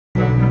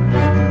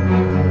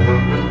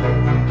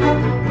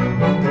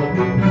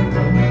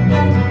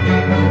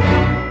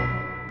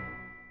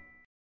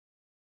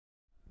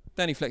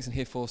Danny Flexen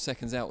here for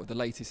Seconds Out with the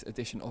latest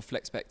edition of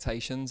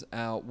FLEXpectations,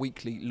 our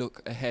weekly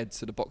look ahead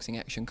to the boxing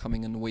action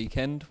coming in the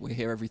weekend. We're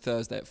here every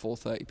Thursday at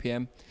 4:30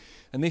 p.m.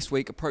 And this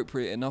week,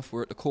 appropriate enough,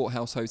 we're at the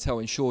Courthouse Hotel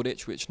in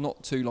Shoreditch, which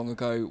not too long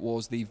ago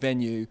was the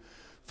venue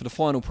for the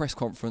final press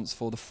conference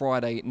for the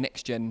Friday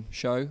NXTGEN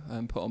show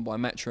put on by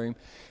Matchroom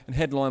and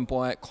headlined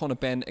by Conor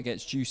Benn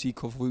against Juicy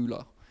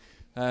Kovula.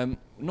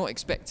 Not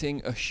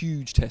expecting a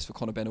huge test for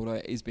Conor Benn, although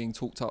it is being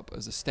talked up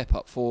as a step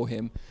up for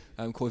him.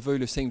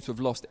 Kovula seems to have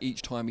lost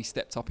each time he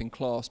stepped up in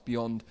class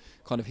beyond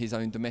kind of his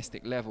own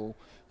domestic level.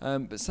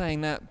 But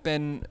saying that,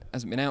 Benn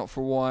hasn't been out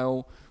for a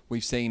while.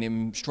 We've seen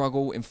him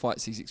struggle in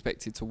fights he's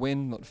expected to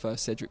win, like the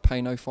first Cedric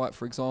Payno fight,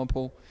 for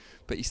example.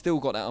 But he's still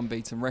got that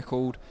unbeaten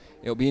record.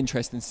 It'll be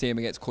interesting to see him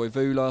against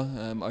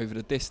Kovula over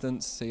the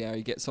distance, see how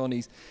he gets on.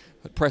 He's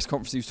at press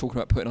conference, he was talking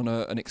about putting on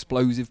an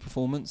explosive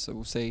performance, so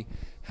we'll see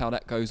how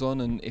that goes on,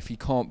 and if he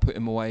can't put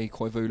him away,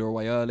 Kovula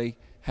away early,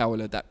 how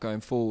he'll adapt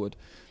going forward.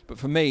 But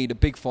for me, the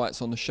big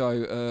fights on the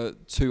show are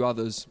two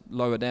others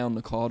lower down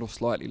the card, or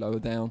slightly lower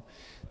down.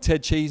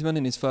 Ted Cheeseman,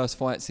 in his first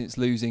fight since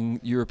losing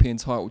European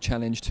title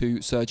challenge to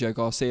Sergio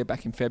Garcia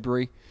back in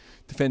February,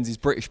 defends his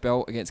British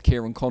belt against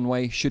Kieron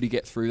Conway. Should he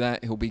get through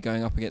that, he'll be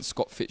going up against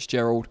Scott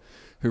Fitzgerald,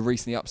 who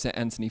recently upset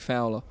Anthony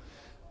Fowler.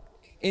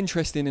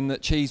 Interesting in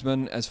that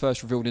Cheeseman, as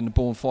first revealed in the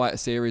Born Fighter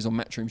series on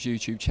Matchroom's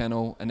YouTube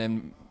channel, and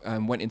then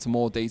went into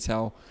more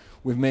detail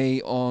with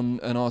me on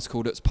an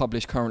article that's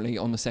published currently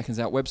on the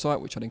SecondsOut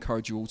website, which I'd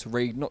encourage you all to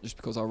read, not just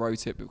because I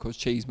wrote it, but because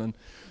Cheeseman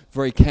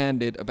very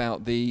candid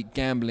about the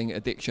gambling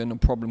addiction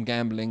and problem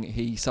gambling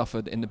he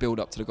suffered in the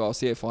build-up to the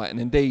Garcia fight, and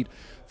indeed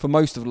for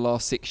most of the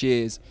last 6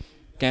 years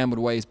gambled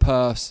away his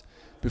purse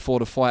before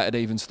the fight had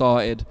even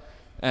started.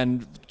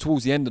 And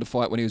towards the end of the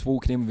fight, when he was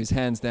walking in with his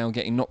hands down,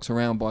 getting knocked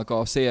around by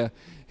Garcia,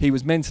 he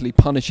was mentally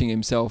punishing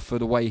himself for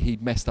the way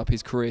he'd messed up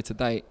his career to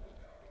date.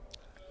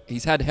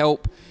 He's had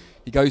help.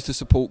 He goes to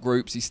support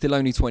groups. He's still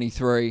only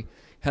 23.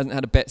 Hasn't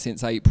had a bet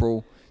since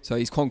April. So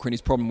he's conquering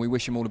his problem. We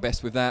wish him all the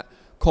best with that.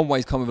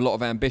 Conway's come with a lot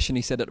of ambition.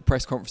 He said at the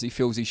press conference he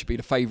feels he should be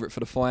the favourite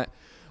for the fight.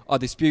 I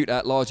dispute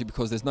that largely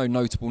because there's no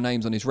notable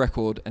names on his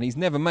record, and he's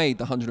never made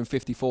the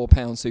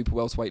 £154 super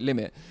welterweight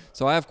limit.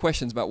 So I have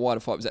questions about why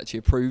the fight was actually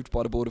approved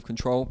by the Board of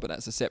Control, but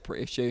that's a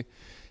separate issue.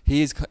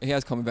 He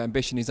has come with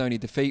ambition. His only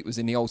defeat was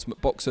in the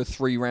Ultimate Boxer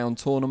 3-round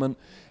tournament,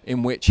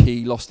 in which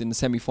he lost in the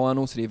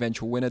semi-final to the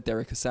eventual winner,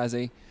 Derek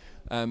Asazi.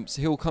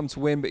 So he'll come to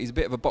win, but he's a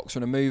bit of a boxer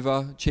and a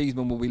mover.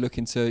 Cheeseman will be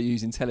looking to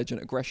use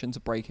intelligent aggression to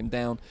break him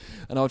down,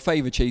 and I would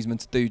favour Cheeseman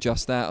to do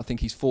just that. I think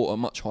he's fought at a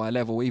much higher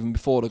level. Even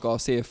before the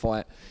Garcia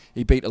fight,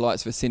 he beat the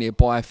likes of Asinia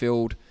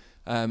Byfield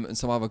and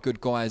some other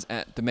good guys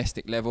at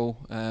domestic level.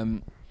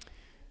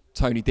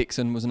 Tony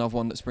Dixon was another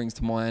one that springs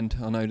to mind.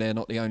 I know they're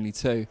not the only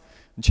two.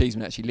 And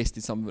Cheeseman actually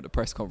listed some of them at the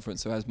press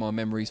conference, so as my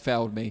memories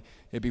failed me,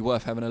 it'd be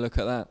worth having a look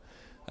at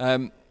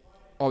that.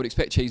 I would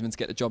expect Cheeseman to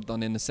get the job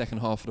done in the second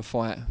half of the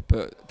fight,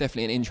 but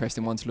definitely an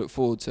interesting one to look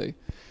forward to.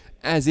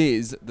 As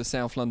is the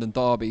South London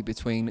derby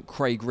between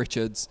Craig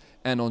Richards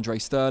and Andre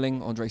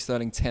Sterling. Andre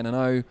Sterling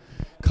 10-0,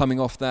 coming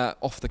off that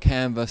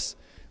off-the-canvas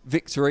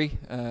victory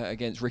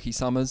against Ricky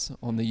Summers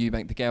on the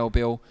Eubank De Gale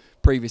bill.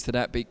 Previous to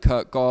that, beat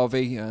Kirk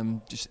Garvey,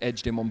 just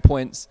edged him on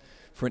points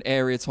for an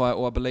area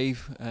title, I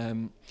believe.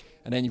 And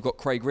then you've got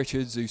Craig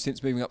Richards, who's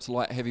since moving up to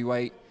light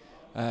heavyweight,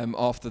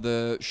 after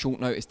the short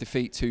notice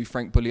defeat to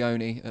Frank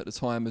Buglioni at the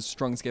time, has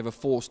strung together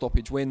 4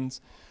 stoppage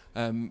wins,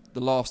 the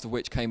last of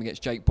which came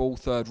against Jake Ball,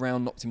 3rd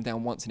round, knocked him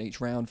down once in each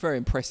round. Very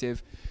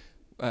impressive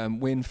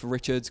win for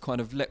Richards,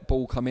 kind of let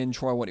Ball come in,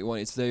 try what he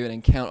wanted to do, and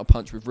then counter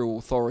punch with real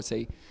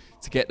authority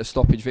to get the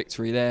stoppage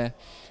victory there.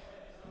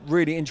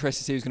 Really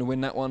interested to see who's going to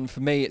win that one. For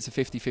me, it's a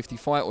 50-50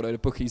 fight, although the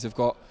bookies have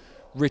got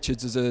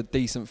Richards as a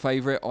decent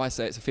favourite. I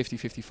say it's a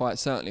 50-50 fight,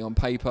 certainly on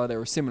paper.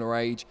 They're a similar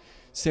age,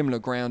 similar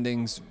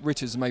groundings.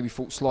 Richards maybe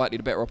fought slightly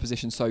the better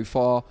opposition so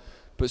far,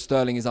 but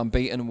Sterling is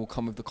unbeaten and will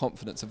come with the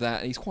confidence of that.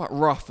 And he's quite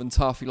rough and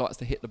tough. He likes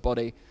to hit the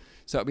body.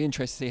 So it'll be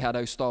interesting to see how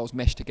those styles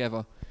mesh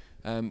together.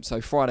 So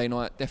Friday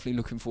night, definitely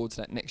looking forward to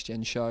that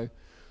NXTGEN show.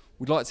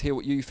 We'd like to hear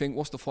what you think.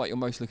 What's the fight you're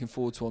most looking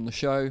forward to on the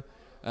show?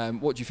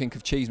 What do you think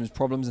of Cheeseman's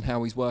problems and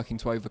how he's working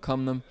to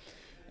overcome them?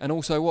 And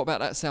also, what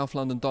about that South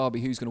London derby?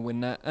 Who's going to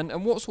win that?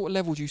 And what sort of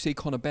level do you see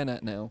Conor Benn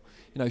at now?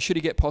 You know, should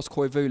he get past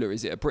Kovula?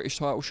 Is it a British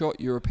title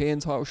shot, European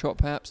title shot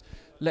perhaps?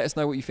 Let us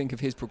know what you think of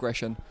his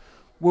progression.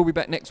 We'll be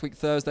back next week,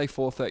 Thursday,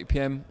 4:30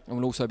 p.m. And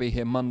we'll also be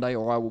here Monday,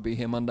 or I will be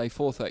here Monday,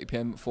 4:30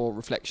 p.m. for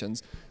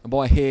Reflections. And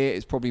by here,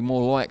 it's probably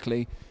more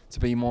likely to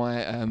be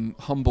my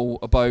humble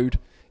abode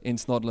in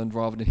Snodland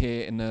rather than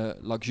here in the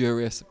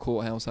luxurious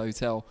Courthouse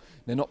Hotel.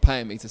 They're not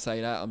paying me to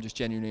say that. I'm just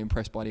genuinely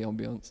impressed by the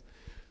ambience.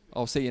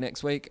 I'll see you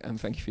next week,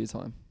 and thank you for your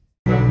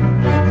time.